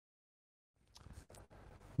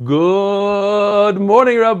Good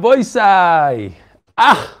morning, Rabbi Sai.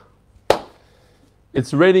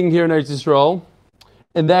 It's raining here in Eretz Yisrael,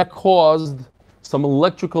 and that caused some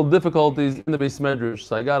electrical difficulties in the Beis Medrash.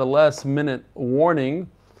 So I got a last-minute warning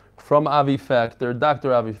from Avi Factor,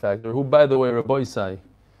 Dr. Avi Factor, who, by the way, Rabbi Sai,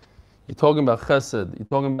 you're talking about chesed. You're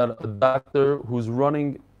talking about a doctor who's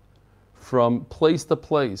running from place to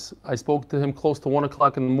place. I spoke to him close to 1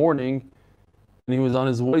 o'clock in the morning, and he was on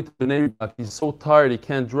his way to Bnei Brak. He's so tired, he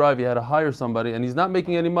can't drive. He had to hire somebody, and he's not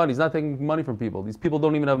making any money. He's not taking money from people. These people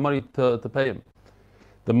don't even have money to pay him.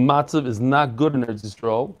 The matzav is not good in Eretz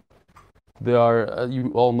Yisrael. There are,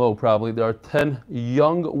 you all know probably, there are 10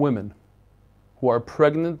 young women who are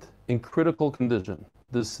pregnant in critical condition.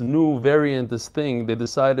 This new variant, this thing, they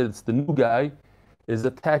decided it's the new guy, is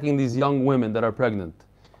attacking these young women that are pregnant.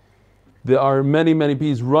 There are many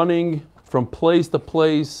bees running from place to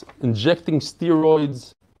place, injecting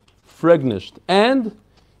steroids, fregnished. And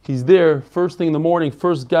he's there first thing in the morning,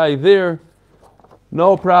 first guy there,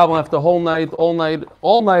 no problem. After the whole night, all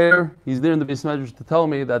nighter, he's there in the Beis Medrash to tell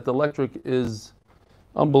me that the electric is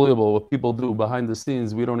unbelievable. What people do behind the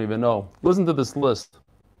scenes, we don't even know. Listen to this list.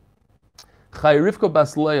 Chai Rivka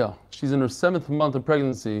Bas Leah, she's in her 7th month of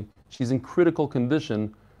pregnancy. She's in critical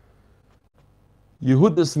condition.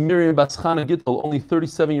 Yehudis Miriam Bas Chana Gittel, only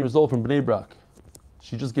 37 years old from Bnei Brak.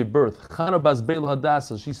 She just gave birth. Chana Bas Beil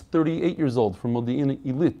Hadassah, she's 38 years old from Modi'in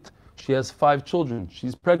Ilit. She has 5 children.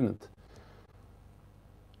 She's pregnant.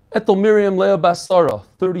 Etel Miriam Leah Bas Sarah,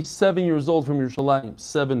 37 years old from Yerushalayim,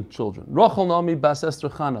 7 children. Rachel Naomi Bas Esther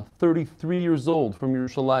Chana, 33 years old from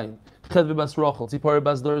Yerushalayim. Chedve Bas Rachel, Tzipori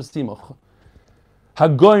Bas Doris Timach.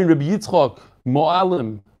 Hagoyin Rabbi Yitzchok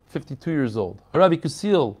Mo'alim, 52 years old. Haravi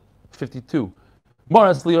Kusil, 52.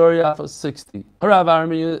 Maras Lior Yafa, 60. Harav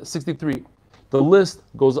Armi, 63. The list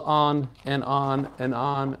goes on and on and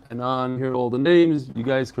on and on. Here are all the names. You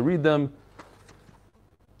guys can read them.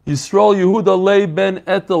 Yisrael Yehuda Lei Ben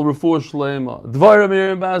Etel, Refuah Shlema. Dvara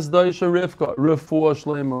Miriam Bas Daisha Rivka, Refuah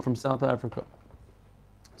Shlema from South Africa.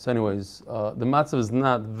 So anyways, the matzav is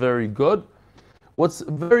not very good. What's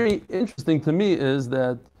very interesting to me is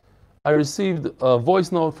that I received a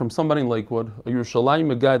voice note from somebody in Lakewood, a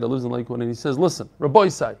Yerushalayim, a guy that lives in Lakewood, and he says, listen, Rabbi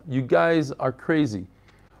Sai, you guys are crazy.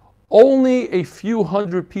 Only a few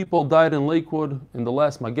hundred people died in Lakewood in the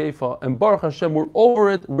last Magefa, and Baruch Hashem, we're over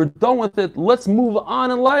it, we're done with it, let's move on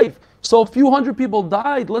in life. So a few hundred people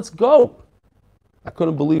died, let's go. I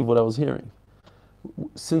couldn't believe what I was hearing.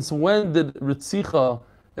 Since when did Ritzicha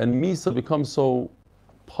and Misa become so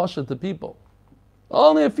pasha to people?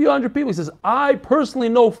 Only a few hundred people. He says, I personally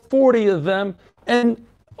know 40 of them, and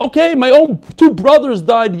okay, my own 2 brothers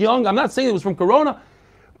died young. I'm not saying it was from Corona,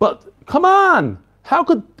 but come on. How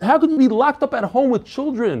could you be locked up at home with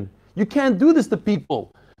children? You can't do this to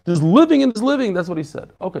people. There's living and there's living. That's what he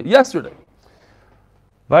said. Okay, yesterday.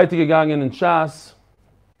 Weitergegangen in Shas.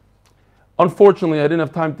 Unfortunately, I didn't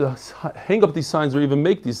have time to hang up these signs or even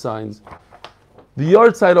make these signs. The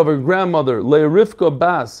yard side of her grandmother, Leah Rivka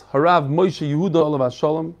Bas, Harav Moshe Yehuda Olav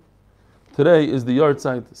Shalom. Today is the yard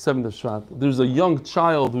side, 7th of Shvat. There's a young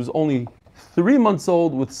child who's only 3 months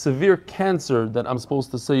old with severe cancer that I'm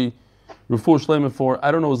supposed to say Refuah Shlema for.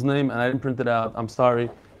 I don't know his name and I didn't print it out. I'm sorry.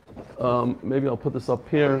 Maybe I'll put this up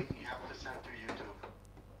here. You have to center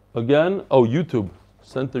YouTube. Again? Oh, YouTube.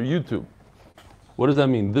 Center YouTube. What does that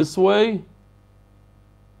mean? This way?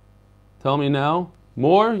 Tell me now.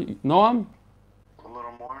 More? Noam? A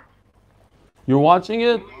little more. You're watching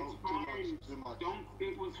it? Too much.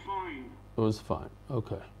 It was fine. It was fine.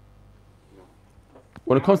 Okay.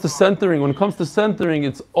 When it comes to centering,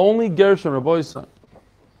 it's only Gershon Rabbi Son.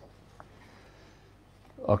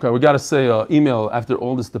 Okay, we got to say email after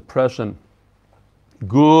all this depression.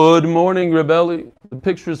 Good morning, Rebelli. The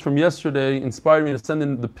pictures from yesterday inspired me to send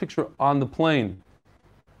in the picture on the plane.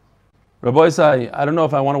 Rabbi Sai, I don't know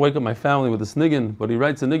if I want to wake up my family with a sniggin, but he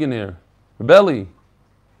writes a niggin here. Rebelli,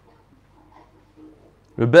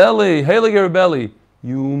 Heilige Rebelli,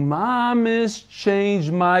 you mamis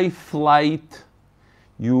changed my flight.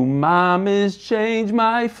 You mamis changed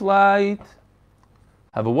my flight.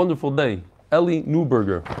 Have a wonderful day. Ellie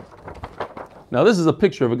Newberger. Now this is a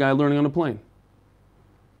picture of a guy learning on a plane.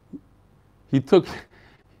 He took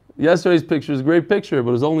yesterday's picture, is a great picture, but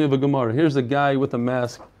it was only of a Gemara. Here's a guy with a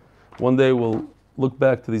mask. One day we'll look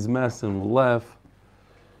back to these masks and we'll laugh.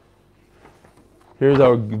 Here's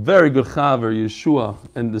our very good Chaver, Yeshua,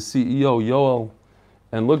 and the CEO, Yoel.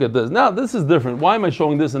 And look at this. Now this is different. Why am I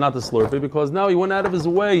showing this and not the Slurpee? Because now he went out of his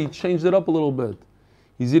way, he changed it up a little bit.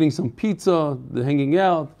 He's eating some pizza, they're hanging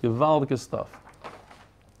out, Gevaldik stuff.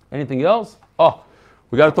 Anything else? Oh,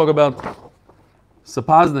 we got to talk about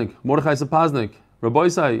Sapaznik, Mordechai Sapaznik. Rabbi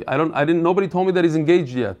Isai, nobody told me that he's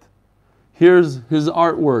engaged yet. Here's his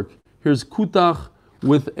artwork. Here's kutach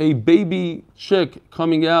with a baby chick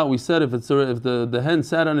coming out. We said if the hen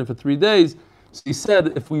sat on it for 3 days, so he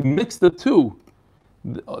said if we mix the two,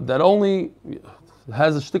 that only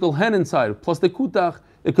has a shtickle hen inside, plus the kutach,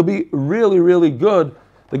 it could be really, really good.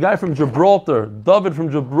 The guy from Gibraltar, David from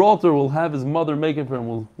Gibraltar, will have his mother make it for him.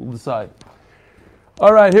 We'll decide.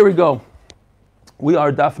 All right, here we go. We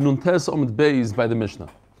are Daf Nun Tes Omid Beis by the Mishnah.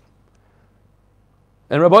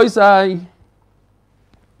 And Rabbi Isai,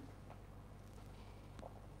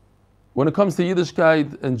 when it comes to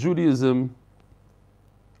Yiddishkeit and Judaism,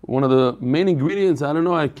 one of the main ingredients,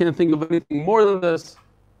 I can't think of anything more than this,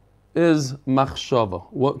 is machshava,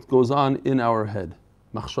 what goes on in our head.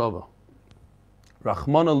 Machshava.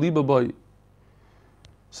 Rachmana libaboy.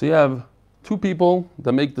 So you have two people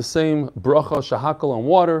that make the same bracha, shahakal on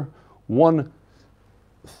water. One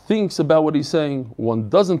thinks about what he's saying, one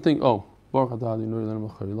doesn't think. That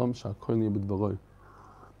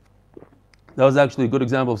was actually a good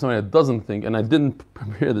example of somebody that doesn't think, and I didn't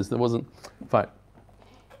prepare this, that wasn't fine.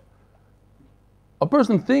 A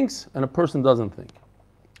person thinks and a person doesn't think.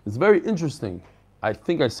 It's very interesting. I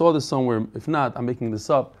think I saw this somewhere. If not, I'm making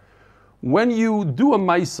this up. When you do a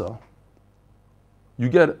maisa, you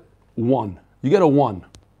get 1. You get a 1.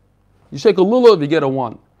 You shake a lulav, you get a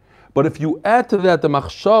 1. But if you add to that the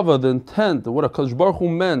machshava, the intent, what HaKadosh Baruch Hu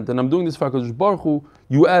meant, and I'm doing this for HaKadosh Baruch Hu,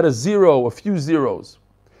 you add a 0, a few zeros.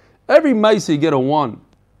 Every maisa you get a 1.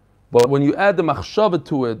 But when you add the machshava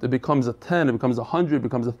to it, it becomes a 10, it becomes 100, it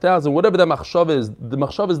becomes 1,000, whatever that machshava is, the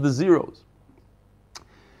machshava is the zeros.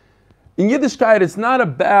 In Yiddishkeit, it's not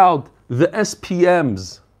about the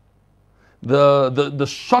SPMs, the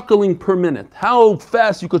shuckling per minute, how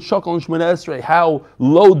fast you could shuckle in Shemoneh Esrei, how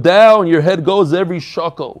low down your head goes every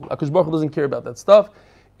shuckle. HaKadosh Baruch Hu doesn't care about that stuff.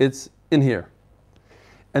 It's in here.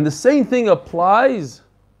 And the same thing applies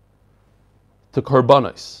to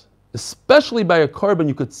karbanos. Especially by a carbon,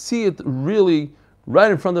 you could see it really right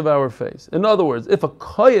in front of our face. In other words, if a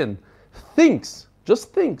kohen thinks,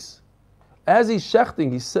 just thinks, as he's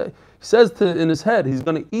shechting, he says in his head, he's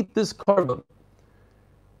going to eat this carbon.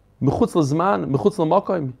 Mechutz l'zman, mechutz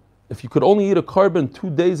l'makom. If you could only eat a carbon 2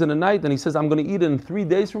 days and a night, and he says, I'm going to eat it in 3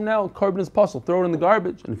 days from now, carbon is possible, throw it in the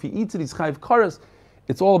garbage. And if he eats it, he's chayiv karas.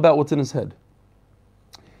 It's all about what's in his head.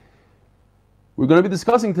 We're going to be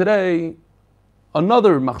discussing today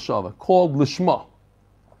another machshava called lishma.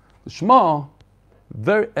 Lishma,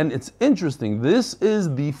 and it's interesting, this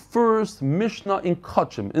is the first Mishnah in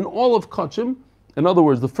Kachim, in all of Kachim. In other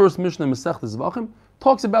words, the first Mishnah in Masechtas Zvachim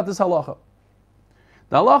talks about this halacha.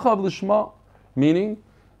 The halacha of lishma, meaning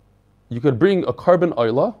you could bring a carbon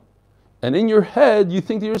oila, and in your head you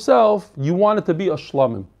think to yourself, you want it to be a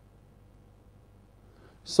shlamim.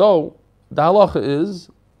 So the halacha is,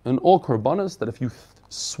 in all karbanos, that if you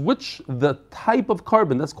switch the type of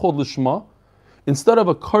carbon, that's called lishma. Instead of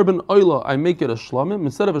a carbon oila, I make it a shlamim.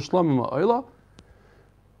 Instead of a shlamim, a oila.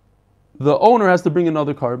 The owner has to bring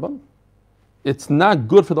another carbon. It's not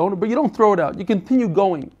good for the owner, but you don't throw it out. You continue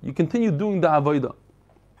going. You continue doing the avodah.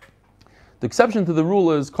 The exception to the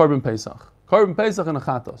rule is carbon pesach. Carbon pesach and a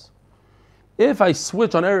chatos. If I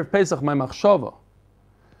switch on Erev Pesach my machshava,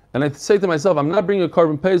 and I say to myself, I'm not bringing a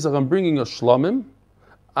carbon pesach, I'm bringing a shlamim,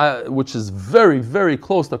 which is very, very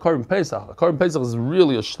close to carbon pesach. A carbon pesach is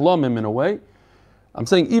really a shlamim in a way. I'm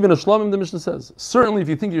saying even a shlamim, the Mishnah says. Certainly if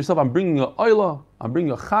you think to yourself, I'm bringing a oila, I'm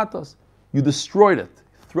bringing a chatas, you destroyed it.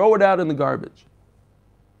 Throw it out in the garbage.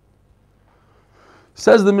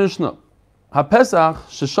 Says the Mishnah, HaPesach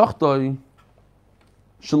sheshachtoi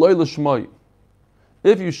sheloi l'shmoi.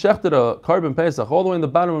 If you shechted a carbon pesach all the way in the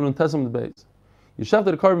bottom of the Tesam the base, you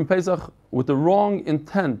shechted a carbon pesach with the wrong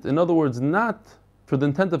intent. In other words, not for the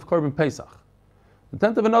intent of carbon pesach, the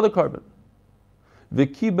intent of another carbon.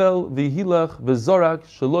 V'kibel v'hilach v'zorak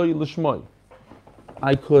sheloi l'shmoi.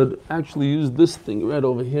 I could actually use this thing right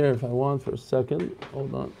over here if I want for a second.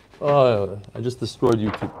 Hold on. Oh, I just destroyed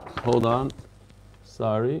YouTube. Hold on.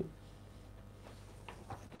 Sorry.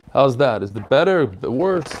 How's that? Is it better? The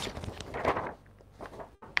worse?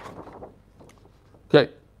 Okay.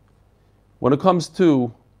 When it comes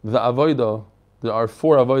to the avodah, there are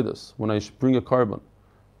 4 avodas when I bring a carbon.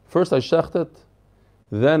 First I shecht it,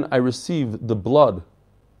 then I receive the blood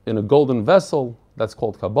in a golden vessel, that's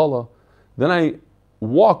called Kabbalah. Then I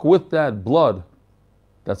walk with that blood,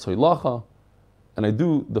 that's hoilacha, and I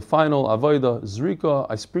do the final avodah, zrika,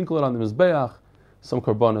 I sprinkle it on the mizbeach, some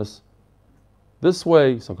karbanos this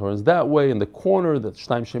way, some karbanos that way, in the corner, that's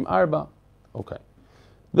shtaim shem arba. Okay.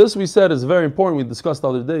 This we said is very important, we discussed the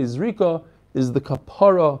other day. Zrika is the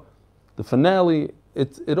kapara, the finale,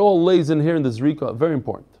 it all lays in here in this Rika, very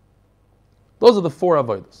important. Those are the 4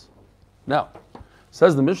 avodas. Now,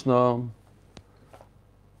 says the Mishnah,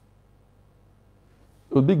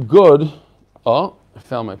 it would be good. Oh, I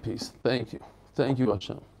found my piece. Thank you. Thank you,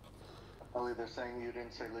 Hashem. Only they're saying you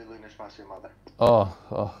didn't say Lili Nishmas, your mother.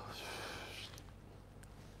 Oh.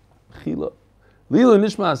 Chila. Lila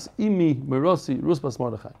Nishmas, Imi, Merosi, Rusbas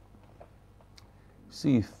Mordechai.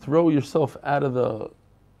 See, throw yourself out of the...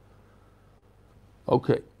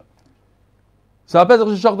 Okay.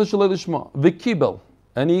 V'kibel,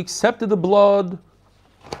 and he accepted the blood.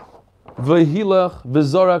 V'hilach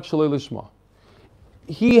v'zorak shalei lishma.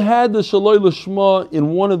 He had the shalei lishma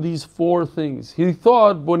in one of these 4 things. He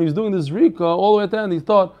thought, when he was doing this rika, all the way at the end, he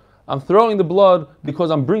thought, I'm throwing the blood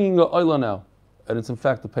because I'm bringing the oila now. And it's in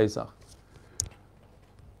fact the Pesach.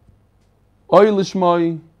 Oy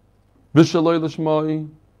lishmai, v'shalei lishmai.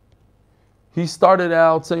 He started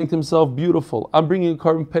out saying to himself, beautiful, I'm bringing a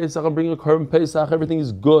Korban Pesach, everything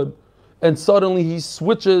is good. And suddenly he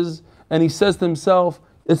switches and he says to himself,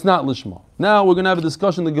 it's not Lishma. Now we're going to have a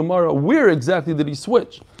discussion in the Gemara, where exactly did he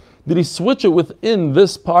switch? Did he switch it within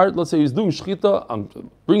this part? Let's say he's doing Shechita, I'm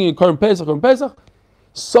bringing a Korban Pesach.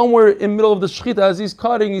 Somewhere in the middle of the Shechita, as he's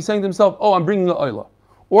cutting, he's saying to himself, oh, I'm bringing the Oila.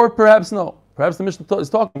 Or perhaps no. Perhaps the Mishnah is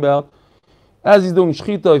talking about, as he's doing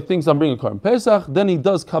Shechita, he thinks I'm bringing a Korban Pesach. Then he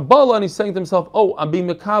does Kabbalah and he's saying to himself, oh, I'm being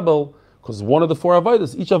Mekabel, because one of the 4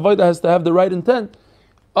 Avodas, each Avodah has to have the right intent.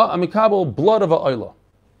 I'm Mekabel, blood of a Oila.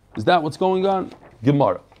 Is that what's going on?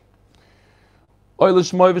 Gemara. Oila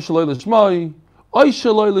Shmai v'Shaloi L'Shmai, Oy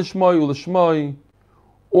Shaloi L'Shmai u'L'Shmai.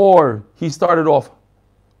 Or he started off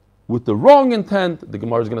with the wrong intent. The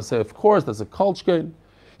Gemara is going to say, of course, that's a Kolchkein.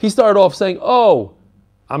 He started off saying, oh,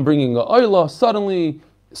 I'm bringing a Oila. Suddenly,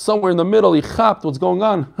 somewhere in the middle, he chapped what's going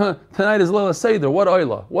on. Tonight is Leila Seder. What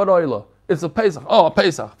oila? What oila? It's a Pesach. Oh, a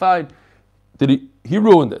Pesach. Fine. He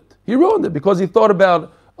ruined it. He ruined it because he thought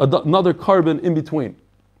about another carbon in between.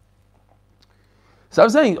 So I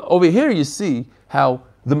was saying, over here you see how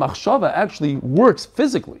the machshava actually works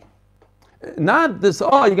physically. Not this,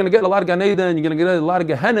 oh, you're going to get a lot of Gan Eden, you're going to get a lot of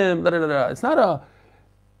Gehenim,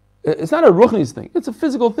 It's not a Ruchnis thing. It's a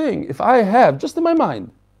physical thing. If I have, just in my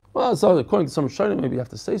mind, well, so according to some Rishonim, maybe you have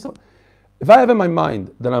to say something. If I have in my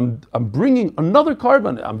mind that I'm bringing another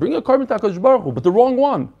carbon, I'm bringing a carbon to HaKadosh Baruch Hu, but the wrong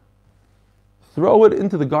one, throw it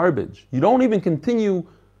into the garbage. You don't even continue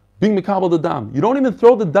being Mekabel the dam. You don't even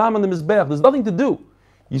throw the dam on the Mizbeach. There's nothing to do.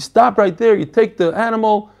 You stop right there, you take the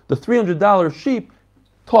animal, the $300 sheep,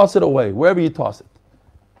 toss it away, wherever you toss it.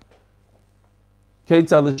 And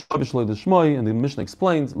the Mishnah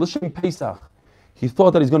explains, L'Shem Pesach. He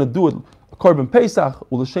thought that he's going to do it, a Korban Pesach,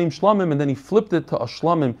 L'Shem Shlamim, and then he flipped it to a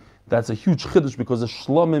Shlamim. That's a huge chiddush because a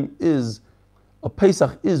Shlamim a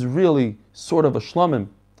Pesach is really sort of a Shlamim.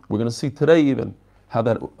 We're going to see today even how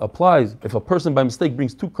that applies. If a person by mistake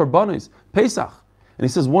brings 2 Korbanos, Pesach, and he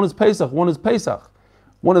says one is Pesach, one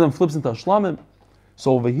of them flips into a Shlamim.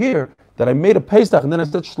 So over here, that I made a Pesach and then I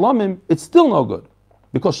said Shlamim, it's still no good.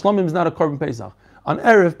 Because Shlamim is not a Korban Pesach. On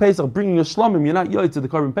Erev Pesach, bringing a Shlamim, you're not yoyed to the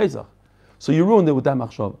Korban Pesach. So you ruined it with that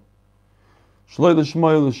machshava. Shloi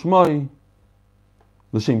l'shmai l'shmai,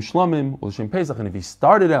 l'shem shlamim, or l'shem pesach. And if he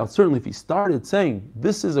started out, certainly if he started saying,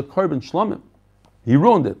 this is a carbon shlamim, he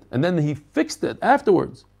ruined it. And then he fixed it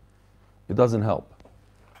afterwards. It doesn't help.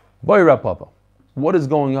 Boy Rapapa, what is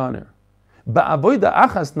going on here? Ba'avoida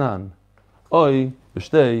achasnan, oy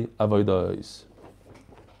b'shtei avoidais.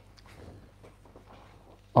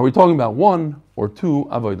 Are we talking about 1 or 2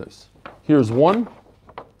 avoidais? Here's 1.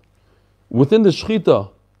 Within the Shechita,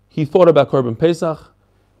 he thought about Korban Pesach.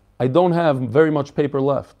 I don't have very much paper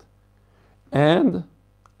left. And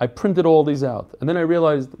I printed all these out. And then I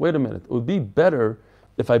realized, wait a minute, it would be better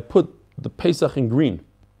if I put the Pesach in green.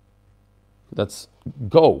 That's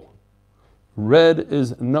go. Red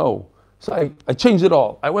is no. So I changed it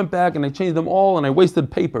all. I went back and I changed them all and I wasted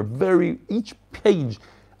paper. Each page,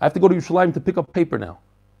 I have to go to Yerushalayim to pick up paper now.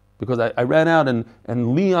 Because I ran out and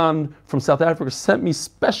Leon from South Africa sent me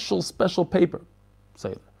special paper.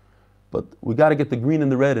 But we got to get the green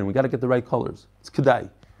and the red and we got to get the right colors. It's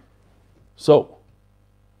Kedai. So,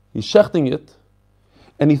 he's shechting it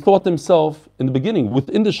and he thought to himself, in the beginning,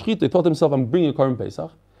 within the Shechita, he thought to himself, I'm bringing a Korban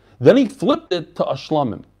Pesach. Then he flipped it to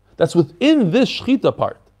Ashlamim. That's within this Shechita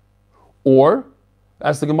part. Or,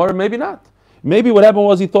 as the Gemara, maybe not. Maybe what happened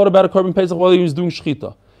was he thought about a Korban Pesach while he was doing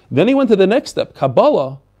Shechita. Then he went to the next step,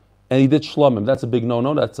 Kabbalah, and he did Shlamim. That's a big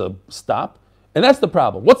no-no, that's a stop. And that's the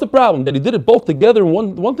problem. What's the problem? That he did it both together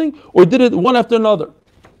in one thing, or did it one after another?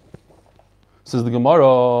 Says the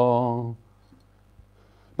Gemara,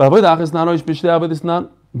 and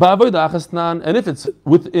if it's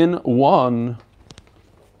within one,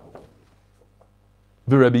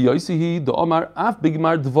 V'Rebbe Yosi the Omar af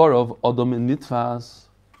bigmar dvarov adam nitfas.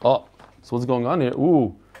 Oh, so what's going on here?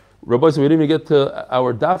 Ooh, Rabbi, so we didn't even get to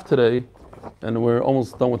our daf today, and we're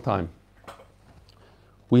almost done with time.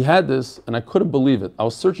 We had this, and I couldn't believe it. I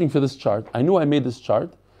was searching for this chart. I knew I made this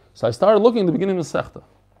chart, so I started looking at the beginning of the Sechta.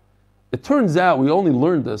 It turns out we only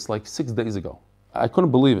learned this like 6 days ago. I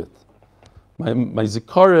couldn't believe it. My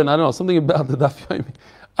Zikara, and I don't know, something about the Daf Yomi.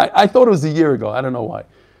 I thought it was a year ago. I don't know why.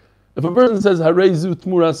 If a person says, Hareizu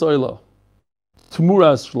Tmuras Oila,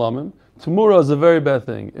 Tmuras Shlamim, Tmura is a very bad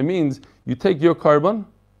thing. It means you take your carbon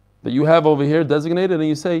that you have over here designated and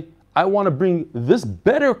you say, I want to bring this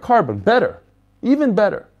better carbon, better, even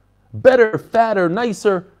better, fatter,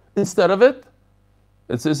 nicer instead of it.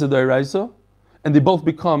 It's Issa Dairaisa. And they both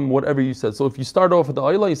become whatever you said. So if you start off with the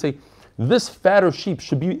oila, you say, this fatter sheep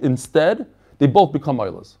should be instead, they both become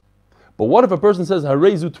oilas. But what if a person says,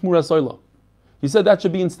 Hareizu Tmuras Oila? He said that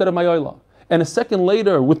should be instead of my oila. And a second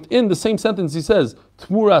later, within the same sentence, he says,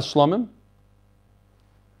 Tmuras Shlamim.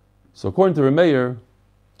 So according to Remeir,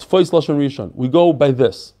 Tfais Lashon Rishon, we go by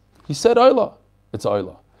this. He said oila, it's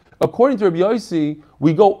oila. According to Rabbi Yossi,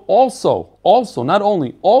 we go also, not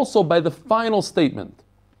only, also by the final statement.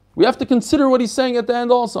 We have to consider what he's saying at the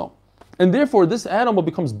end also. And therefore, this animal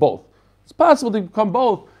becomes both. It's possible to become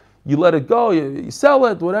both. You let it go, you sell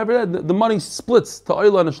it, whatever, the money splits to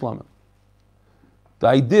oila and shlamim. The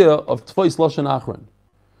idea of Tfais Lashon Achron.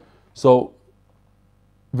 So,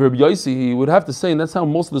 Rabbi Yossi, he would have to say, and that's how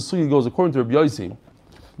most of the sugi goes according to Rabbi Yossi,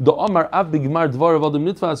 the Omar Av Bigmar Dvar of Adam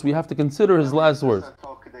Nitfas, we have to consider his last words.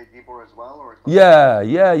 Yeah,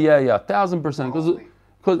 1000%.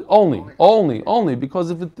 Because only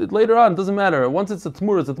because if it later on it doesn't matter. Once it's a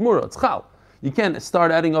tmura, it's chal. You can't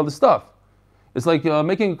start adding other stuff. It's like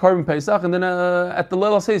making a carbon pesach and then at the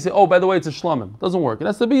leil say, oh, by the way, it's a shlamim. Doesn't work. It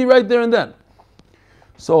has to be right there and then.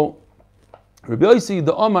 So Rabbi Yossi,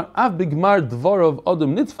 the Omar af bigmar dvarav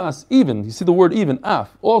adam nitfas, even. You see the word even,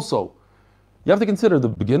 af. Also, you have to consider the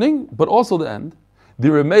beginning, but also the end. The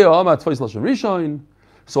Remeya Omar tfais lashon rishon.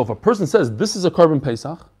 So if a person says this is a carbon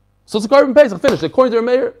pesach, so it's a carbon pesach, finished. According to your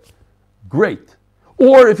mayor, great.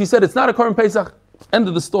 Or if he said it's not a carbon pesach, end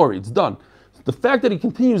of the story, it's done. The fact that he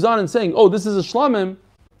continues on and saying, oh, this is a shlamim,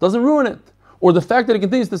 doesn't ruin it. Or the fact that he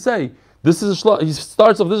continues to say, this is a shlamim, he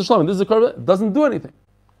starts off, this is a shlamim, this is a carbon, doesn't do anything.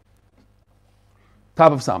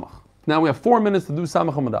 Top of Samach. Now we have 4 minutes to do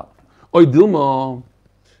Samach Hamadal. Oy Dilma,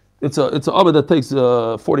 it's a abba that takes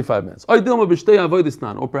 45 minutes. Oy Dilma b'shtei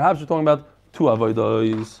avoidisnan. Or perhaps you're talking about 2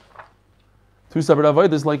 avoidis. 2 separate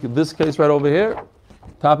avodas, like this case right over here,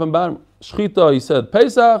 top and bottom. Shchita, he said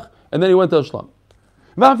Pesach, and then he went to Shlam.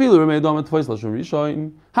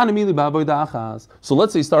 So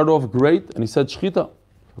let's say he started off great, and he said Shchita.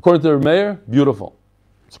 According to the Meir, beautiful.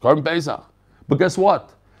 It's carbon Pesach. But guess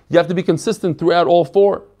what? You have to be consistent throughout all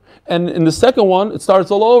 4. And in the second one, it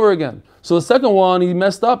starts all over again. So the second one, he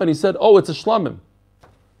messed up, and he said, oh, it's a Shlamim.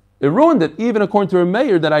 It ruined it, even according to the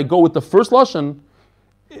Meir, that I go with the first Lashon.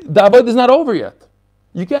 The avodah is not over yet.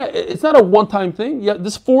 You can't. It's not a one-time thing. Yeah,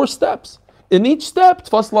 there's 4 steps. In each step,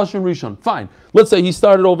 Tfas Lashon Rishon. Fine. Let's say he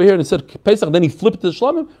started over here and said Pesach, then he flipped to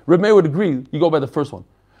Shlamim. Reb Meir would agree. You go by the first one.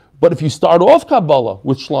 But if you start off Kabbalah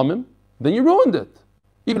with Shlamim, then you ruined it,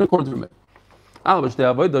 even according to Reb Meir. Amri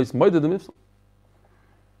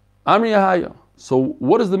Yahaya. So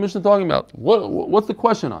what is the Mishnah talking about? What's the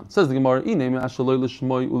question on? It says the Gemara.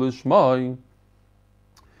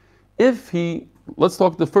 If he, let's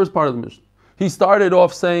talk the first part of the Mishnah. He started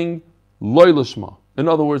off saying Loy Lishma. In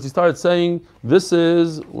other words, he started saying, this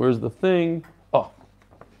is, where's the thing? Oh,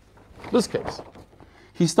 this case.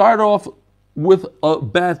 He started off with a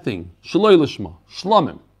bad thing. Shaloy Lishma,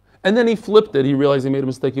 Shlamim. And then he flipped it. He realized he made a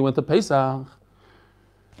mistake. He went to Pesach.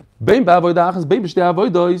 It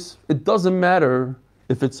doesn't matter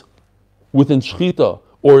if it's within Shchita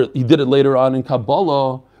or he did it later on in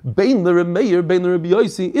Kabbalah.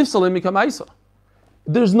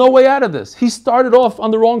 There's no way out of this. He started off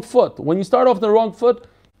on the wrong foot. When you start off on the wrong foot,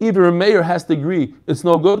 either a mayor has to agree it's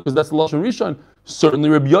no good because that's the Lashon Rishon. Certainly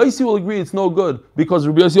Rabbi Yossi will agree it's no good because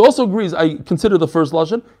Rabbi Yossi also agrees I consider the first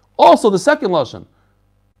Lashon, also the second Lashon.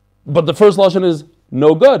 But the first Lashon is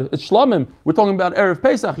no good. It's Shlamim. We're talking about Erev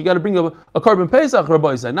Pesach. You got to bring a carbon Pesach,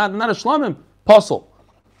 Rabbi Yossi, not a Shlamim. Puzzle.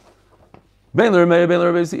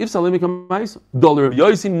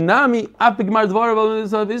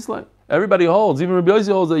 Everybody holds, even Rabbi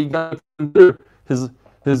Yossi holds that you got to consider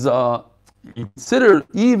you consider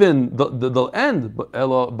even the end,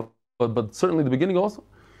 but certainly the beginning also.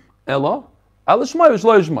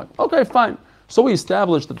 Okay, fine. So we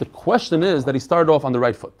established that the question is that he started off on the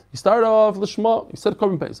right foot. He started off l'shma. He said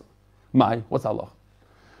korban pesach. What's Allah?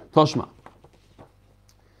 Toshma.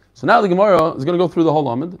 So now the Gemara is going to go through the whole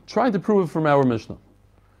Amud, trying to prove it from our Mishnah.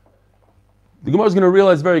 The Gemara is going to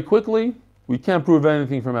realize very quickly we can't prove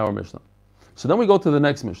anything from our Mishnah. So then we go to the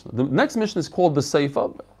next Mishnah. The next Mishnah is called the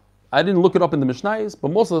Seifa. I didn't look it up in the Mishnayos,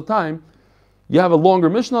 but most of the time you have a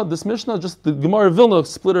longer Mishnah. This Mishnah, just the Gemara of Vilna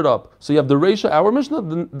split it up. So you have the Reisha, our Mishnah,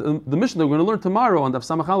 the Mishnah that we're going to learn tomorrow on Daf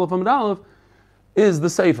Samach Aleph Amud Aleph is the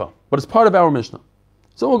Seifa, but it's part of our Mishnah.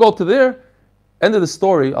 So we'll go to there, end of the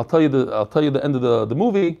story. I'll tell you the end of the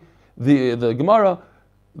movie, the Gemara,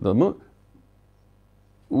 we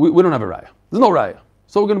don't have a raya. There's no raya,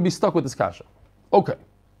 so we're going to be stuck with this kasha. Okay,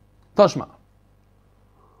 Tashma.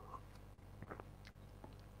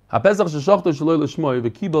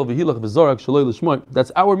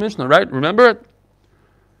 That's our Mishnah, right? Remember it?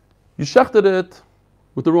 You shechted it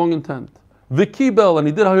with the wrong intent. V'kibel, and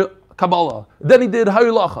he did Kabbalah. Then he did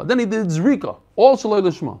Hayulacha. Then he did Zrika. All Shaloi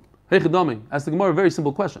Lishma. Hey Chidami, ask the Gemara a very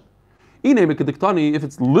simple question. If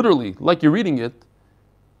it's literally like you're reading it,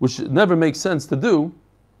 which never makes sense to do,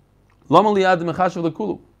 so why do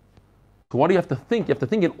you have to think? You have to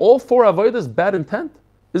think in all four avodas bad intent?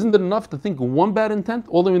 Isn't it enough to think one bad intent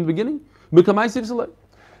all the way in the beginning?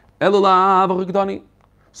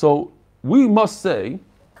 So we must say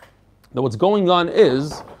that what's going on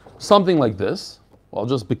is something like this. Well,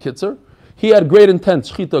 just bekitzer. He had great intent,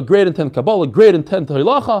 shchita, great intent, Kabbalah, great intent,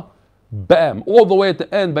 hilacha. Bam! All the way at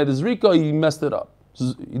the end by the zrika, he messed it up.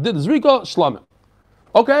 So he did the zrika, shlamim.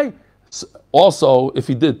 Okay. So also, if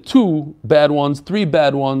he did 2 bad ones, 3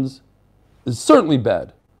 bad ones, it's certainly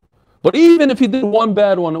bad. But even if he did 1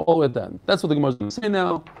 bad one all the way at the end, that's what the Gemara is going to say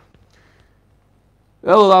now.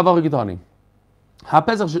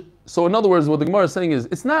 So in other words, what the Gemara is saying is,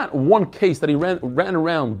 it's not one case that he ran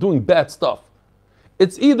around doing bad stuff.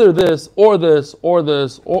 It's either this, or this, or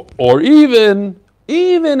this, or even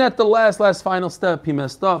at the last final step, he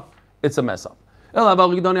messed up. It's a mess up. He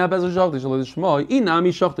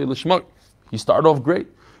started off great.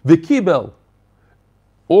 V'kibel,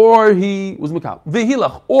 or he was Mikal.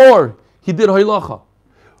 V'hilach, or he did Hilacha.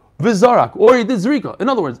 V'zarak, or he did Zrika. In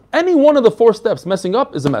other words, any one of the 4 steps messing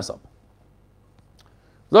up is a mess up.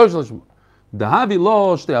 And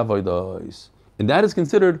that is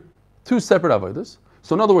considered 2 separate avodas.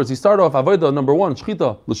 So in other words, he started off avodah number 1,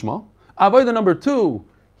 Shchita Lishma. Avodah number 2,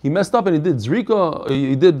 he messed up and he did Zrika,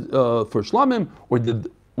 he did for Shlamim, or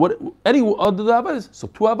did any other avodas. So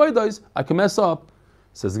 2 avodas, I can mess up.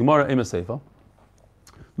 Says the Gemara, Ema Seifa.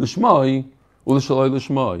 Lishmai, or Lishalai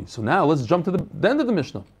Lishmai. So now let's jump to the end of the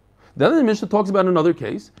Mishnah. The end of the Mishnah talks about another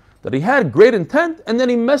case that he had great intent and then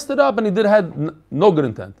he messed it up and he had no good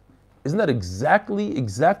intent. Isn't that exactly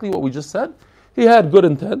what we just said? He had good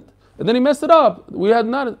intent and then he messed it up. We had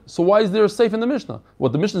not. So why is there a seif in the Mishnah?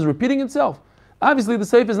 What, the Mishnah is repeating itself? Obviously the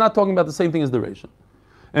seif is not talking about the same thing as the Reisha.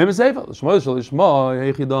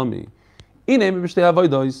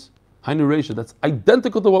 That's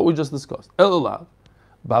identical to what we just discussed. So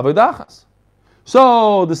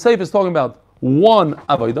the seif is talking about 1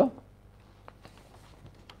 avodah.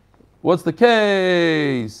 What's the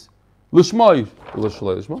case? Lishmai.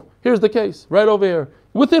 Here's the case, right over here.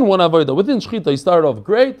 Within 1 avodah, within shchita, he started off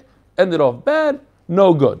great, ended off bad,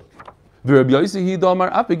 no good. According to Rabbi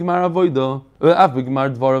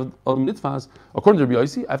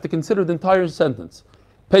Yossi, I have to consider the entire sentence.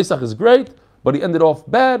 Pesach is great, but he ended off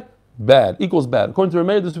bad equals bad. According to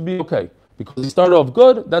Rameir, this would be okay. Because he started off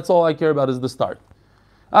good, that's all I care about is the start.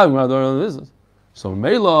 So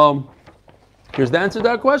Mela, here's the answer to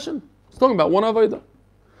that question. It's talking about 1 avodah.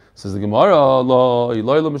 Says the Gemara,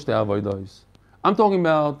 I'm talking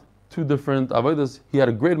about 2 different avodas. He had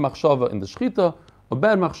a great machshava in the shchita, a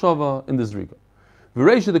bad machshava in the zrika.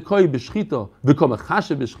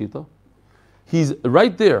 He's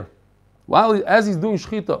right there. As he's doing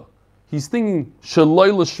shchita, he's thinking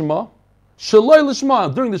shaloi l'shma. Shaloi l'shma,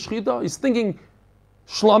 during the shchita, he's thinking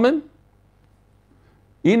shlamim.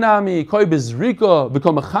 Inami koi bezrika,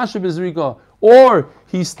 become a chashe bezrika. Or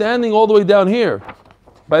he's standing all the way down here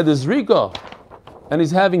by the zrika, and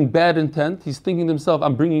he's having bad intent. He's thinking to himself,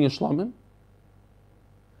 I'm bringing a shlamim.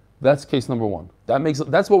 That's case number 1.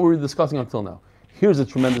 That's what we were discussing until now. Here's a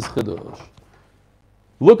tremendous chiddush.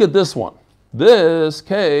 Look at this one. This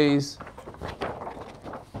case,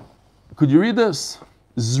 could you read this?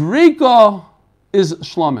 Zrika is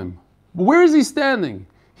shlamim. Where is he standing?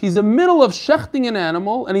 He's in the middle of shechting an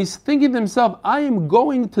animal, and he's thinking to himself, I am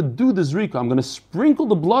going to do the zrika. I'm going to sprinkle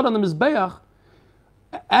the blood on the mizbeach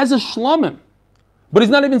as a shlamim. But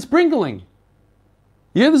he's not even sprinkling.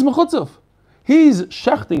 You hear this mechutzaf? He's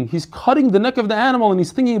shechting, he's cutting the neck of the animal, and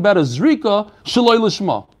he's thinking about a zrika shaloi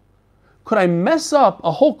lishma. Could I mess up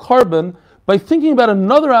a whole carbon by thinking about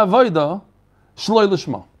another avodah shaloi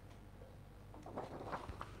lishma?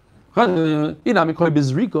 Inami koi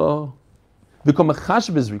bizrika. Become a chash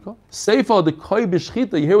bizrika. Seifa the koi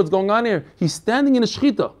b'shchita. You hear what's going on here? He's standing in a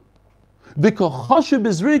shchita. V'kochash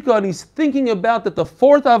bizrika, and he's thinking about that the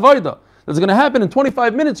fourth avodah that's going to happen in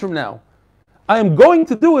 25 minutes from now. I am going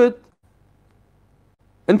to do it,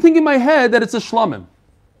 and think in my head that it's a shlamim.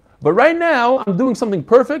 But right now, I'm doing something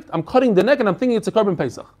perfect. I'm cutting the neck, and I'm thinking it's a carbon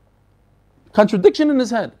pesach. Contradiction in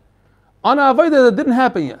his head. On a avodah that didn't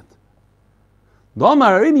happen yet.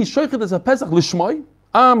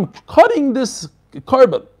 I'm cutting this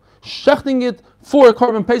carbon, shechting it for a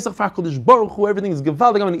carbon pesach for HaKadosh Baruch Hu. Everything is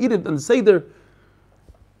gevaldig. I'm going to eat it and say there.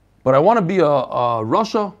 But I want to be a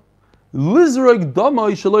Rasha. And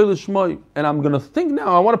I'm going to think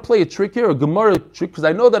now, I want to play a trick here, a Gemara trick, because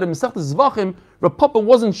I know that in Masechtas Zvachim, Rav Papa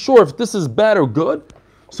wasn't sure if this is bad or good.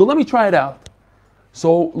 So let me try it out.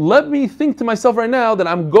 So let me think to myself right now that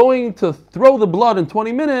I'm going to throw the blood in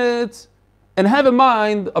 20 minutes and have in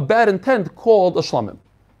mind a bad intent called a shlamim.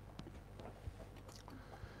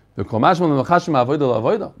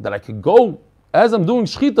 That I could go, as I'm doing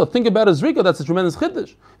shchita, think about a zrika, that's a tremendous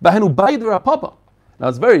chiddush. Now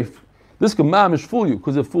it's this can mamish fool you,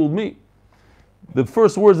 because it fooled me. The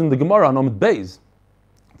first words in the Gemara on Omid Beis,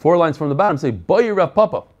 4 lines from the bottom, say, Bayi Rav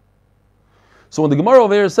Papa. So when the Gemara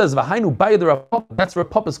over here says, V'hainu Bayi Rav Papa, that's Rav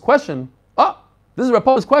Papa's question. This is Rav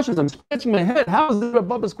Papa's question. I'm scratching my head. How is this Rav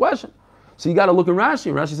Papa's question? So you got to look in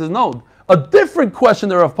Rashi. Rashi says, no, a different question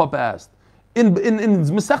that Rav Papa asked. In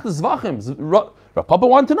Masechtas Zvachim, Rav Papa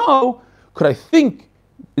wanted to know, could I think,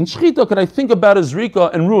 in Shechita, could I think about a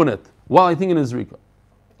Zrika and ruin it while I think in a Zrika?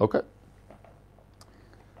 Okay.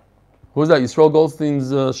 Who is that? Yisrael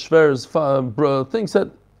Goldstein's Shver's thing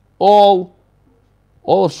said, all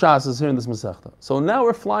of Shas is here in this Masechta. So now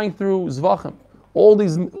we're flying through Zvachim. All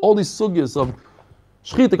these sugyas of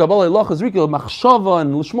Shechita, Kabbalah, Elocha, Zrika, Machshava,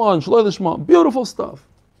 and Lishma, and Shaloi Lishma. Beautiful stuff.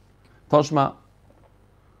 Tashma.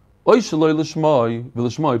 Oy Shaloi Lishma,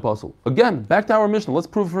 V'Lishma Apostle. Again, back to our Mishnah. Let's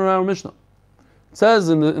prove from our Mishnah. It says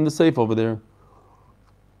in the safe over there,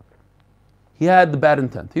 he had the bad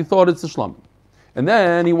intent. He thought it's a shlamim. And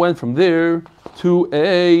then he went from there to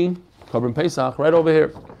a Korban Pesach, right over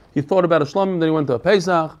here. He thought about a shlamim, then he went to a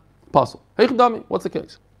Pesach, Apostle. Hey Chidami, what's the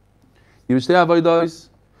case? If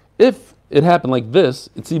it happened like this,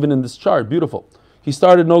 it's even in this chart, beautiful. He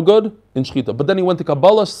started no good in Shechita, but then he went to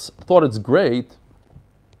Kabbalah, thought it's great.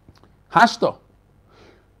 Hashta.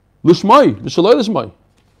 Lishmai, L'shaloi Lishmai.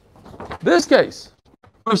 This case,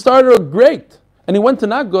 he started great, and he went to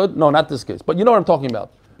not good. No, not this case, but you know what I'm talking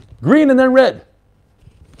about. Green and then red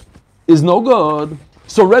is no good.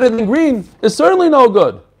 So red and then green is certainly no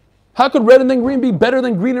good. How could red and then green be better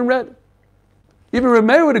than green and red? Even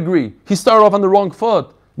Rameh would agree. He started off on the wrong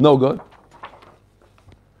foot. No good.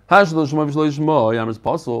 So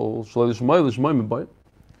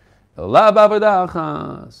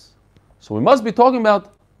we must be talking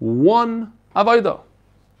about one avodah.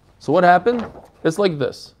 So what happened? It's like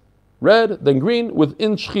this. Red, then green,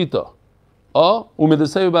 within Shechita.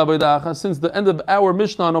 Since the end of our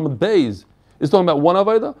Mishnah on Amud Beis is talking about one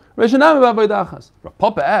avodah, Rav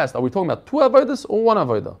Papa asked, are we talking about 2 avodas or 1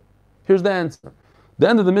 avodah? Here's the answer. The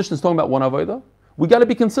end of the Mishnah is talking about 1 avodah. We got to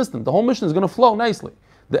be consistent. The whole Mishnah is going to flow nicely.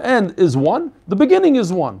 The end is 1, the beginning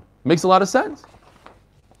is 1. Makes a lot of sense.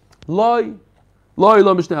 No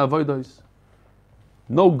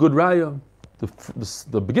good raya.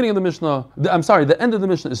 The beginning of the Mishnah, the end of the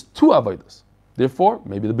Mishnah is 2 avodas. Therefore,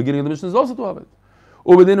 maybe the beginning of the Mishnah is also 2 avodas.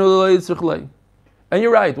 And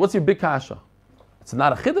you're right. What's your big kasha? It's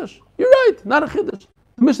not a chiddush. You're right. Not a chiddush.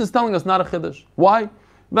 The Mishnah is telling us not a chiddush. Why?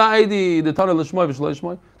 The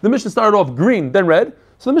Mishnah started off green, then red.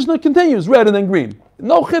 So the Mishnah continues red and then green.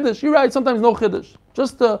 No chiddush. You're right. Sometimes no chiddush.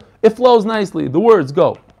 Just it flows nicely. The words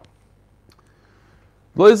go.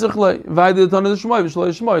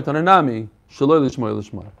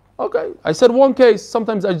 Okay, I said one case.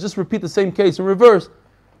 Sometimes I just repeat the same case in reverse.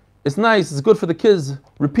 It's nice. It's good for the kids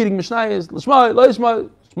repeating Mishnayos. Lishma, lo yishma,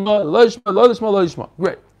 lo yishma, lo yishma, lo yishma.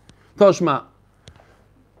 Great. Toshma.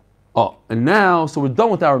 Oh, and now, so we're done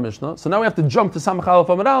with our Mishnah. So now we have to jump to Samach Aleph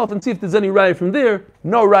Amud Aleph and see if there's any raya from there.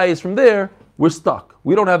 No raya is from there. We're stuck.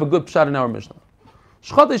 We don't have a good pshat in our Mishnah.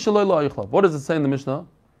 What does it say in the Mishnah?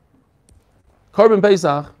 Korban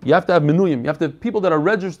Pesach, you have to have menuyim. You have to have people that are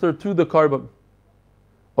registered to the korban.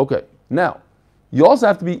 Okay, now, you also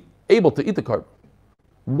have to be able to eat the korban.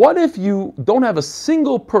 What if you don't have a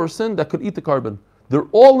single person that could eat the korban? They're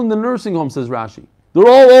all in the nursing home, says Rashi. They're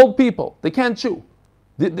all old people. They can't chew.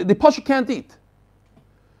 The pasha can't eat.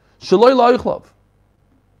 Shaloi la'ichlav.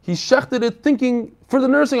 He shechted it thinking for the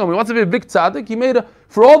nursing home. He wants to be a big tzaddik. He made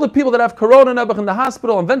for all the people that have corona nebuch in the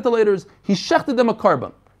hospital and ventilators, he shechted them a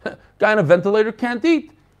korban. Guy on a ventilator can't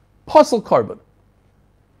eat. Puzzle carbon.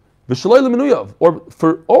 Or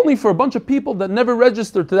only for a bunch of people that never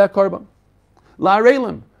registered to that carbon.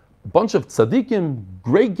 La'arelim. A bunch of tzaddikim,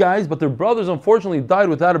 great guys, but their brothers unfortunately died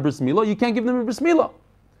without a bris milah. You can't give them a bris milah.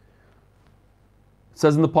 It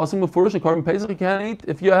says in the pasuk Mefurish, a carbon pesach you can't eat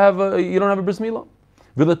if you don't have a bris milah.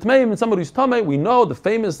 V'letmeim, and somebody who's tamei, we know the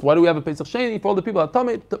famous. Why do we have a pesach sheni for all the people that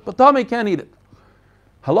tamei? But tamei can't eat it.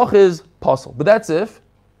 Halach is pasul, but that's if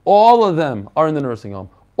all of them are in the nursing home.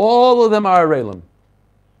 All of them are arelim.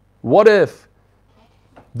 What if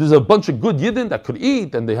there's a bunch of good yidden that could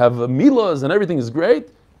eat and they have milas and everything is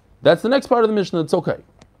great? That's the next part of the Mishnah. It's okay.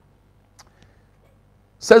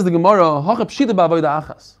 Says the Gemara,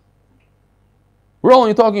 we're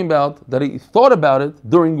only talking about that he thought about it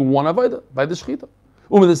during one avodah, by the shechita.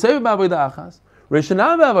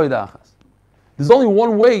 There's only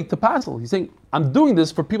one way to passel. He's saying, I'm doing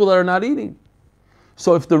this for people that are not eating.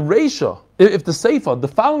 So if the Reisha, if the Seifa, the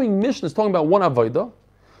following Mishnah is talking about one avodah,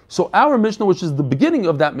 so our Mishnah, which is the beginning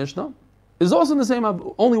of that Mishnah, is also in the same,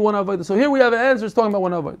 only one avodah. So here we have an answer, it's talking about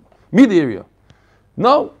one avodah. Mid area.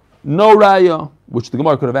 No raya, which the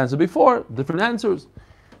Gemara could have answered before, different answers.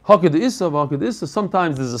 Hakid Issa,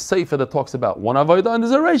 sometimes there's a Seifa that talks about one avodah, and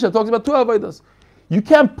there's a Reisha that talks about two avodas. You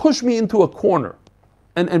can't push me into a corner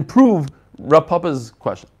and prove Rav Papa's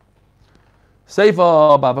question.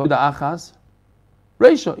 Seifa ba'avodah achas,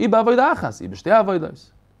 Reisha, I ba'avodah achas, I b'shtei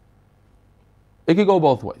avodas. It could go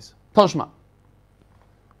both ways. Tashma.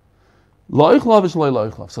 So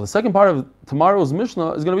the second part of tomorrow's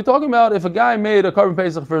Mishnah is going to be talking about if a guy made a carbon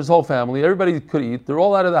pesach for his whole family, everybody could eat, they're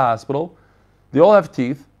all out of the hospital, they all have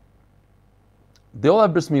teeth, they all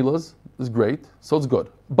have bris milas, it's great, so it's good.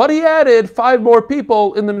 But he added 5 more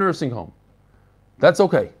people in the nursing home. That's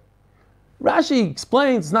okay. Rashi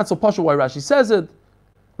explains, it's not so pashut why Rashi says it.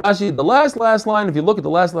 Rashi, the last line, if you look at the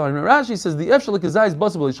last line, Rashi says, the efshel k'zayis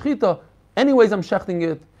basabel shchita, anyways I'm shechting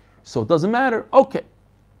it, so it doesn't matter. Okay.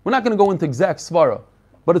 We're not going to go into exact svara,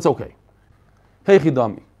 but it's okay. Hey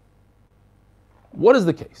chidami. What is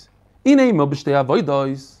the case? If you're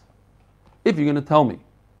going to tell me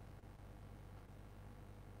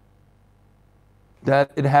that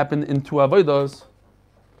it happened in 2 avodas,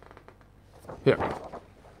 here.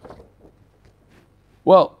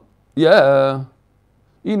 Well, yeah.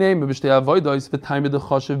 It happened in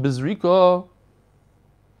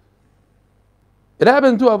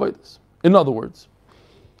 2 avodas. In other words,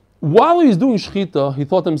 while he's doing shechita, he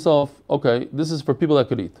thought to himself, okay, this is for people that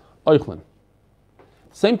could eat. Eichlin.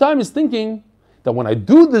 Same time, he's thinking that when I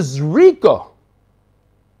do the zrika,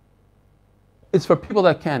 it's for people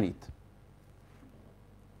that can't eat.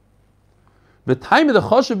 The time of the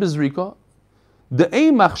chashav bezrika, the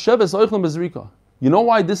aim machshav es eichlin bezrika. You know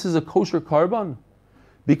why this is a kosher carbon?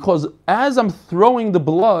 Because as I'm throwing the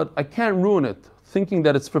blood, I can't ruin it, thinking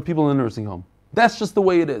that it's for people in the nursing home. That's just the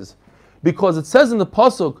way it is. Because it says in the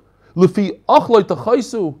pasuk, Lufi achloi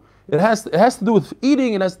tachaisu, it has to do with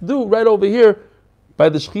eating, it has to do right over here by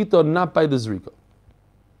the shechita, not by the zrika.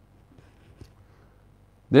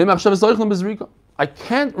 I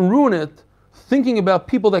can't ruin it thinking about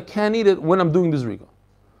people that can't eat it when I'm doing the zrika.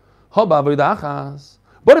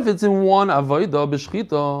 But if it's in one avodah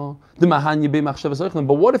b'shchita,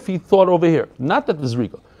 but what if he thought over here, not that the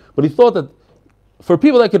zrika, but he thought that for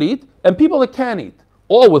people that could eat and people that can't eat,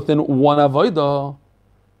 all within one avodah,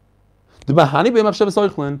 then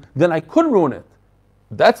I could ruin it.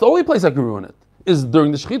 That's the only place I can ruin it, is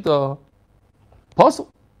during the shechita.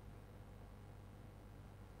 Possible.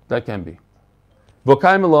 That can be.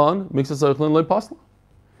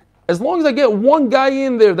 As long as I get one guy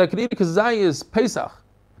in there that could eat kazayis Pesach,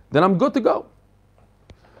 then I'm good to go.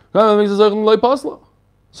 So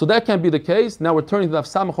that can't be the case. Now we're turning to the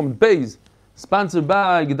Samachom Beis, sponsored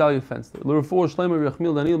by Gedalia Fenster.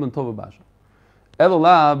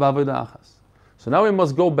 So now we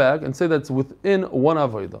must go back and say that's within one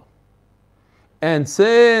avodah. And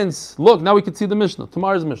since, look, now we can see the Mishnah,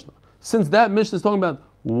 tomorrow's Mishnah. Since that Mishnah is talking about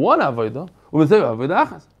one avodah,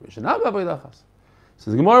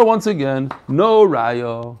 says Gemara once again, no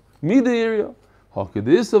raya, midiriya,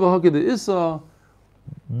 hakidisa v'hakidisa.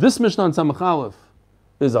 This Mishnah on Samach Aleph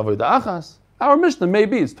is avodah achas. Our Mishnah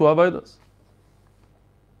maybe it's 2 avodas.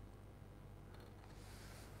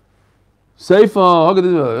 Seifa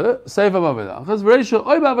b'avodah achas, v'reisha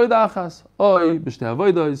oy b'avodah achas, oy b'shtei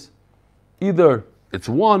avodos. Either it's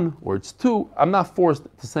 1 or it's 2. I'm not forced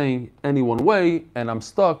to saying any one way, and I'm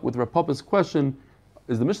stuck with Rav Papa's question: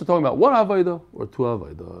 is the Mishnah talking about 1 avodah or 2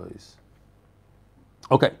 avodos?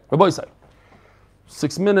 Okay, Rabbi Yisai.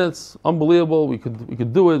 6 minutes, unbelievable. We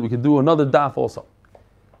could do it. We could do another daf also.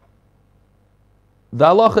 The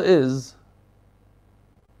halacha is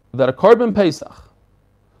that a Korban Pesach,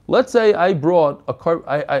 let's say I brought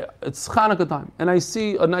it's Chanukah time, and I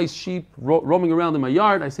see a nice sheep roaming around in my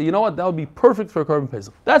yard. I say, you know what, that would be perfect for a Korban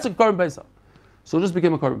Pesach. That's a Korban Pesach. So it just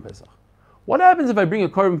became a Korban Pesach. What happens if I bring a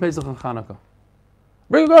Korban Pesach on Chanukah?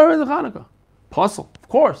 Bring a Korban Pesach on Chanukah. Puzzle, of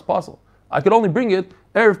course, puzzle. I could only bring it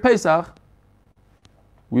Erev Pesach.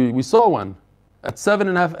 We saw one at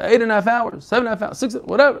 8.5 hours, 7.5 hours, 6,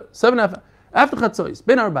 whatever, 7.5 hours. After Chatzos,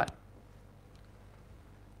 Ben Arba'in.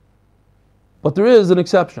 But there is an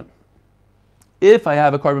exception. If I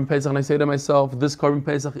have a Korban Pesach and I say to myself, this Korban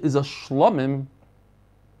Pesach is a Shlomim,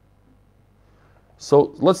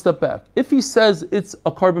 so let's step back. If he says it's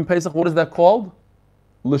a Korban Pesach, what is that called?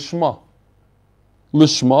 Lishma.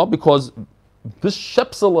 Lishma, because this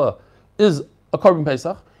Shepsela is a Korban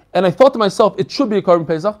Pesach, and I thought to myself, it should be a Korban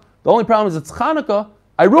Pesach. The only problem is it's Chanukah.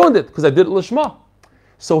 I ruined it because I did it Lishma.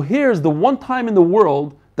 So here's the one time in the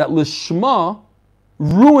world that Lishma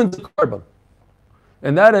ruins the Korban.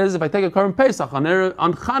 And that is if I take a Korban Pesach on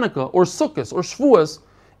Chanukah or Sukkot or Shavuos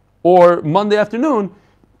or Monday afternoon,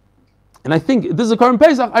 and I think this is a Korban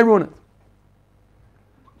Pesach, I ruin it.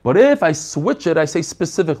 But if I switch it, I say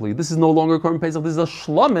specifically, this is no longer a Korban Pesach, this is a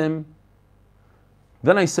Shlomim,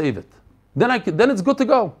 then I save it. Then it's good to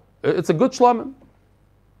go. It's a good Shlomim.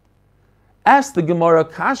 Ask the Gemara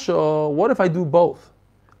Kasha, what if I do both?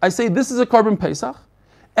 I say this is a Korban Pesach,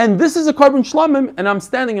 and this is a Korban Shlomim, and I'm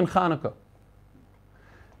standing in Chanukah.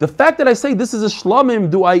 The fact that I say this is a Shlomim,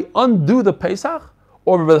 do I undo the Pesach?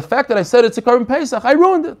 Or by the fact that I said it's a Korban Pesach, I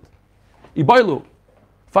ruined it. Ibailu.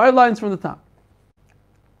 5 lines from the top.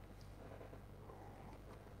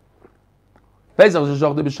 A person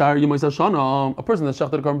that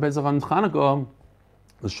shechted a Korban Pesach on Chanukah,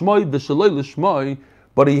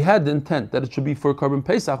 but he had the intent that it should be for a Korban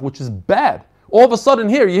Pesach, which is bad. All of a sudden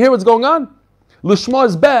here, you hear what's going on? Lishma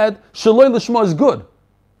is bad, Shaloi Lishma is good.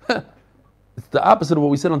 It's the opposite of what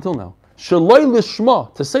we said until now. Shaloi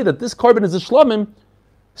Lishma, to say that this Korban is a Shlomim,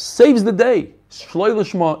 saves the day. Shaloi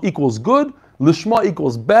Lishma equals good, Lishma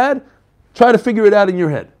equals bad. Try to figure it out in your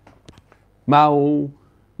head. Ma'u,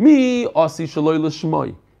 mi asi Shaloi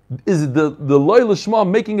Lishma. Is the Loi Lishma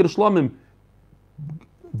making it a Shlomim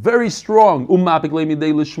very strong,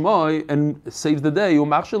 and saves the day,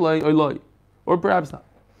 or perhaps not.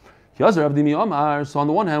 So on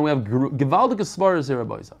the one hand, we have Givaldik Svaras here,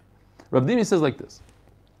 Rabbi Isai. Rav Dimi says like this.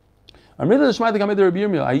 I even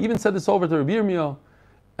said this over to Rabbi Yirmiyah,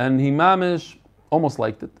 and he mamish almost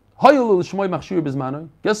liked it.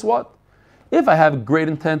 Guess what? If I have great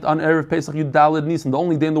intent on Erev Pesach Yudalid Nisan, the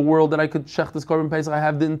only day in the world that I could shech this Korban Pesach, I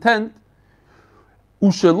have the intent. I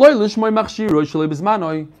have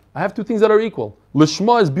 2 things that are equal.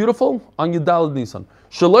 Lishma is beautiful on Yudalid Nisan.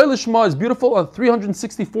 Shaloi Lishma is beautiful on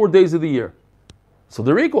 364 days of the year. So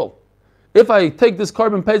they're equal. If I take this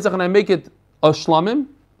Korban Pesach and I make it a Shlamim,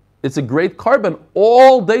 it's a great Korban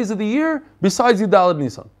all days of the year besides Yudalid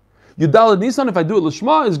Nisan. Yudalid Nisan, if I do it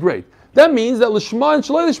Lishma, is great. That means that Lishma and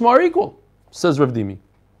Shaloi Lishma are equal, says Rav Dimi.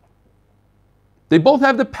 They both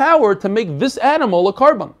have the power to make this animal a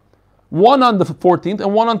Korban. One on the 14th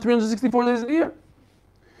and one on 364 days of the year.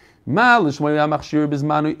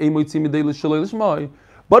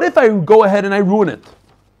 But if I go ahead and I ruin it,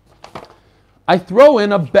 I throw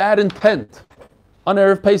in a bad intent on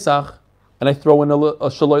Erev Pesach, and I throw in a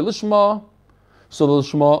Shaloi Lishma, so the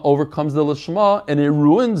Lishma overcomes the Lishma and it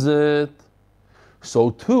ruins it. So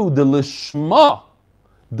too, the Lishma,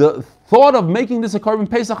 the thought of making this a Korban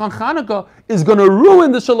Pesach on Chanukah is going to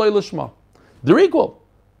ruin the Shaloi Lishma. They're equal.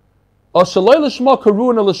 A Shaloi Lishma could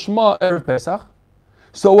ruin a Lishma Erev Pesach.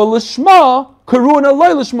 So a Lishma could ruin a Loi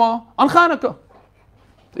Lishma on Chanukah.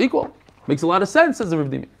 It's equal. Makes a lot of sense, says the Rav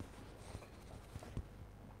Dimi.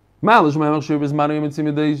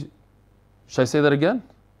 Should I say that again?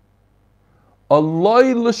 A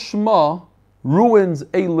Loi Lishma ruins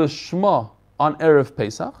a Lishma on Erev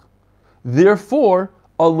Pesach. Therefore,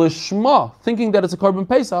 a Lishma, thinking that it's a Korban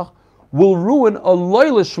Pesach, will ruin a Loi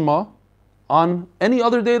Lishma on any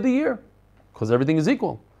other day of the year, because everything is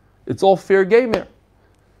equal. It's all fair game here.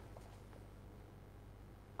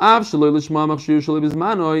 So it should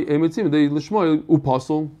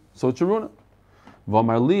ruin it.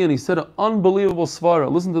 And he said an unbelievable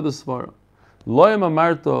svara. Listen to this svara.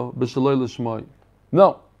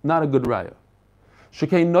 No, not a good raya.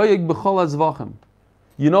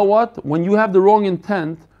 You know what? When you have the wrong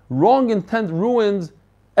intent ruins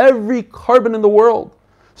every Korban in the world.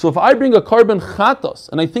 So if I bring a Korban chatos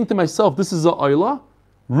and I think to myself, this is a oila,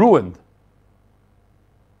 ruined.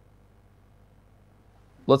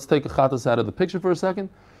 Let's take a chatos out of the picture for a second.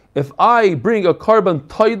 If I bring a Korban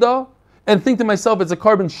toida, and think to myself, it's a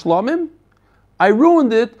carbon shlamim, I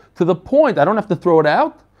ruined it to the point, I don't have to throw it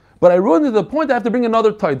out, but I ruined it to the point I have to bring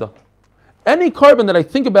another taida. Any carbon that I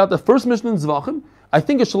think about, the first Mishnah in Zvachim, I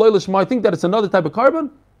think it's Shaloi Lishma, I think that it's another type of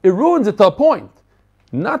carbon, it ruins it to a point.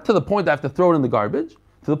 Not to the point I have to throw it in the garbage,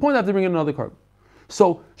 to the point I have to bring in another carbon.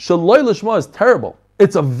 So Shaloi Lishma is terrible.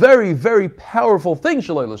 It's a very, very powerful thing,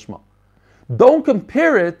 Shaloi Lishma. Don't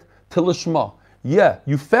compare it to Lishma. Yeah,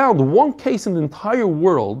 you found one case in the entire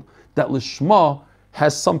world that Lishma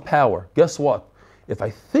has some power. Guess what? If I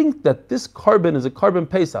think that this carbon is a carbon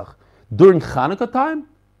Pesach during Hanukkah time,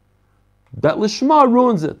 that Lishma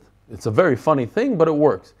ruins it. It's a very funny thing, but it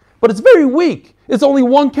works. But it's very weak. It's only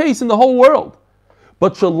one case in the whole world.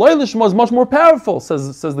 But Shaloi Lishma is much more powerful,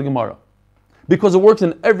 says the Gemara. Because it works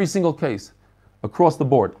in every single case, across the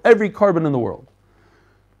board. Every carbon in the world.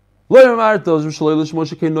 You hear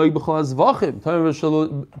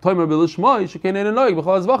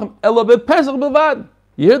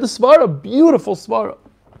the svara, beautiful svara.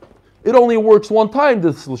 It only works one time,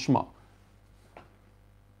 this lishma.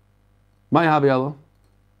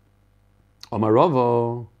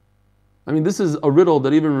 I mean, this is a riddle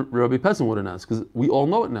that even Rabbi Pessin wouldn't ask, because we all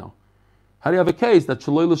know it now. How do you have a case that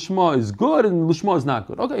Shaloi Lishma is good and Lishma is not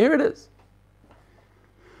good? Okay, here it is.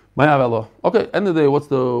 Okay, end of the day, what's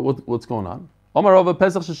going on?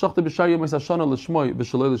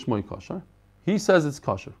 He says it's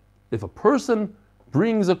kosher. If a person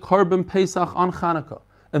brings a carbon Pesach on Chanukah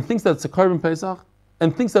and thinks that it's a carbon Pesach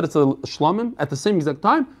and thinks that it's a shlamim at the same exact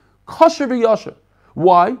time, kosher v'yasher.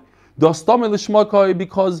 Why? Because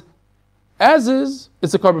as is,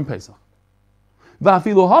 it's a carbon Pesach.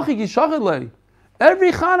 Every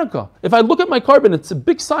Chanukah, if I look at my carbon, it's a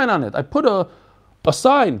big sign on it. I put a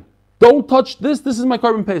sign, don't touch this is my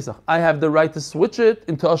carbon Pesach. I have the right to switch it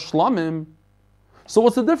into a shlamim. So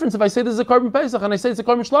what's the difference if I say this is a carbon Pesach and I say it's a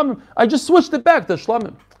carbon shlamim? I just switched it back to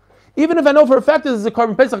shlamim. Even if I know for a fact this is a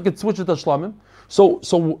carbon Pesach, I could switch it to shlamim. So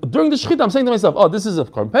during the shechita, I'm saying to myself, oh, this is a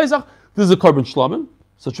carbon Pesach, this is a carbon shlamim.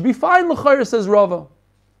 So it should be fine, l'chayr, says Rava.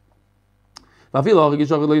 When I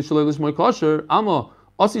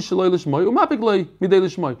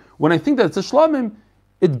think that it's a shlamim,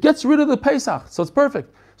 it gets rid of the Pesach, so it's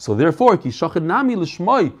perfect. So therefore, so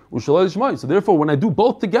therefore, when I do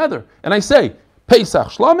both together, and I say, Pesach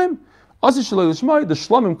shlamim, the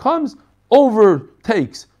shlamim comes,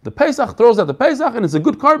 overtakes the Pesach, throws out the Pesach, and it's a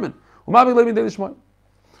good carbon. You know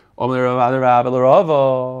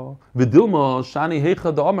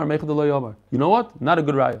what? Not a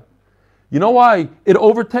good raya. You know why it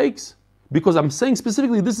overtakes? Because I'm saying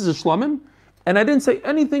specifically this is a shlamim, and I didn't say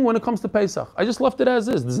anything when it comes to Pesach. I just left it as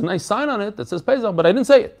is. There's a nice sign on it that says Pesach, but I didn't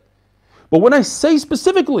say it. But when I say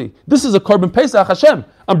specifically, this is a carbon Pesach, Hashem,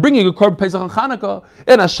 I'm bringing a carbon Pesach on Chanukah,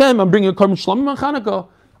 and Hashem, I'm bringing a carbon shlamim on Chanukah,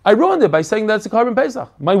 I ruined it by saying that it's a carbon Pesach.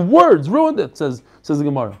 My words ruined it, says the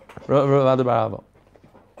Gemara.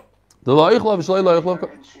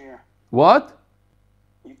 What?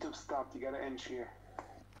 YouTube stopped. You gotta end share.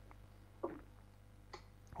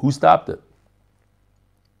 Who stopped it?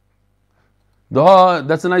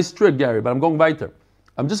 That's a nice trick, Gary, but I'm going weiter.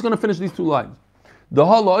 I'm just going to finish these two lines.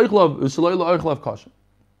 So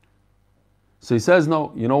he says,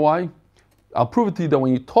 no, you know why? I'll prove it to you that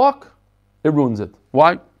when you talk, it ruins it.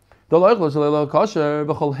 Why? If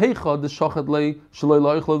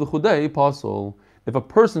a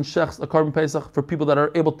person shechs a carbon Pesach for people that are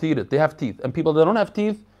able to eat it, they have teeth, and people that don't have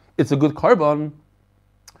teeth, it's a good carbon.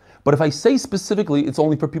 But if I say specifically it's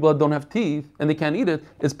only for people that don't have teeth and they can't eat it,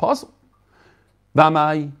 it's possible.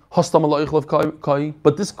 But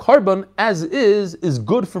this carbon, as is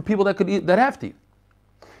good for people that could eat, that have teeth.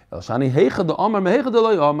 He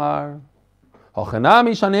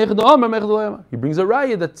brings a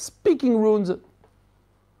raya that speaking ruins it.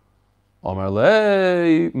 What's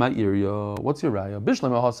your raya?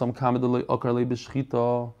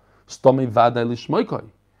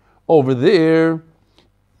 Over there,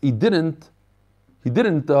 he didn't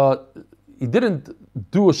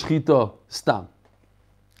do a shchita stam.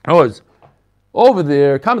 In other words, over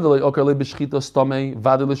there,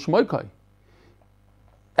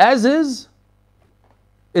 as is,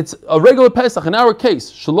 it's a regular Pesach. In our case,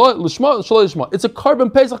 it's a carbon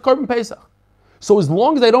Pesach. So as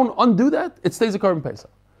long as I don't undo that, it stays a carbon Pesach.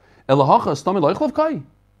 What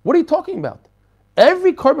are you talking about?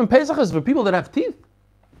 Every carbon Pesach is for people that have teeth.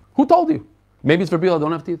 Who told you? Maybe it's for people that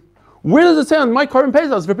don't have teeth. Where does it say on my carbon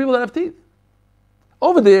Pesach it's for people that have teeth?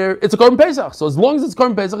 Over there, it's a carbon Pesach. So as long as it's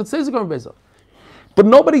carbon Pesach, it stays a carbon Pesach. But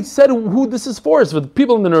nobody said who this is for. It's for the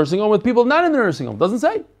people in the nursing home, with people not in the nursing home. It doesn't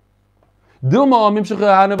say.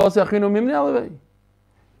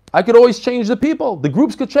 I could always change the people. The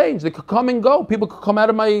groups could change. They could come and go. People could come out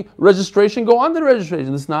of my registration, go on the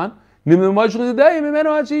registration. It's not. I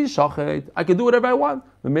could do whatever I want.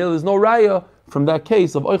 There's no raya from that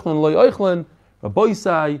case of Oichlan Loi Oichlan. Rabbi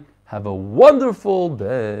Isai, have a wonderful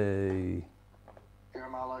day. Shir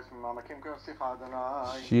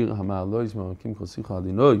Hamalois Mamakim Kosicha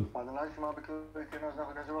Adonai.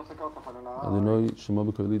 Adonai Shema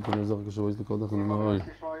B'Kolit V'Nezach Kashavos L'Kodach Adonai.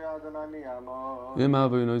 Im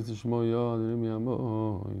Avinu Yishmo Yod Im Yamo.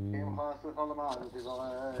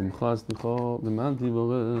 Kimcha Slicha L'Man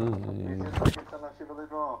Tivorei.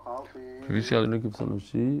 Kvishi Adonai Kivsa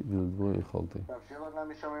Nafshi V'Dvorei Echalti.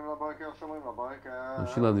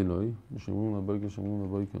 Nafshi L'Adonai Yishmum L'Boiker Shemum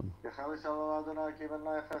L'Boiker. Chayis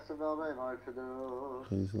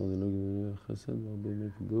L'Adonai Chesed L'Arbe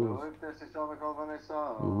Mekdus.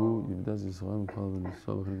 והוא יבדס ישראל מקרב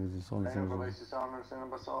וניסה וחלק ישראל ניסה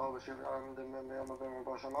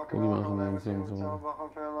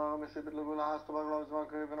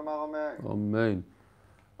Amen.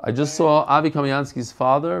 I just saw Avi Kamiansky's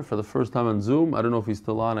father for the first time on Zoom. I don't know if he's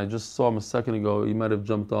still on. I just saw him a second ago. He might have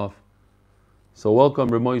jumped off. So welcome,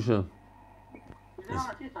 Ramosha.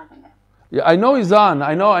 Yeah, I know he's on.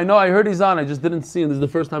 I know. I heard he's on. I just didn't see him. This is the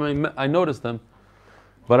first time I noticed him.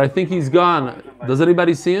 But I think he's gone. Does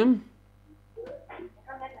anybody see him?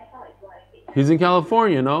 He's in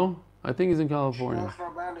California, no? I think he's in California.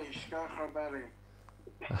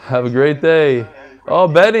 Have a great day. Oh,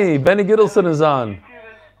 Benny Gittleson is on.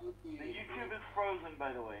 The YouTube is frozen,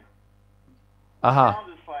 by the way. Aha. The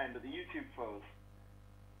sound is fine, but the YouTube froze.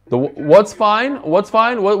 What's fine? What's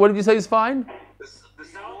fine? What did you say is fine? The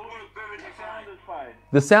sound is fine.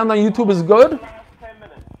 The sound on YouTube is good? The last 10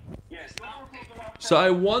 minutes. Yes. So I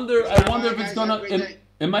wonder if it's gonna.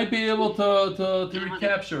 It might be able to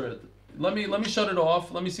recapture it. Let me shut it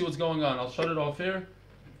off. Let me see what's going on. I'll shut it off here,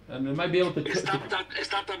 and it might be able to. It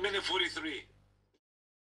stopped at minute 43.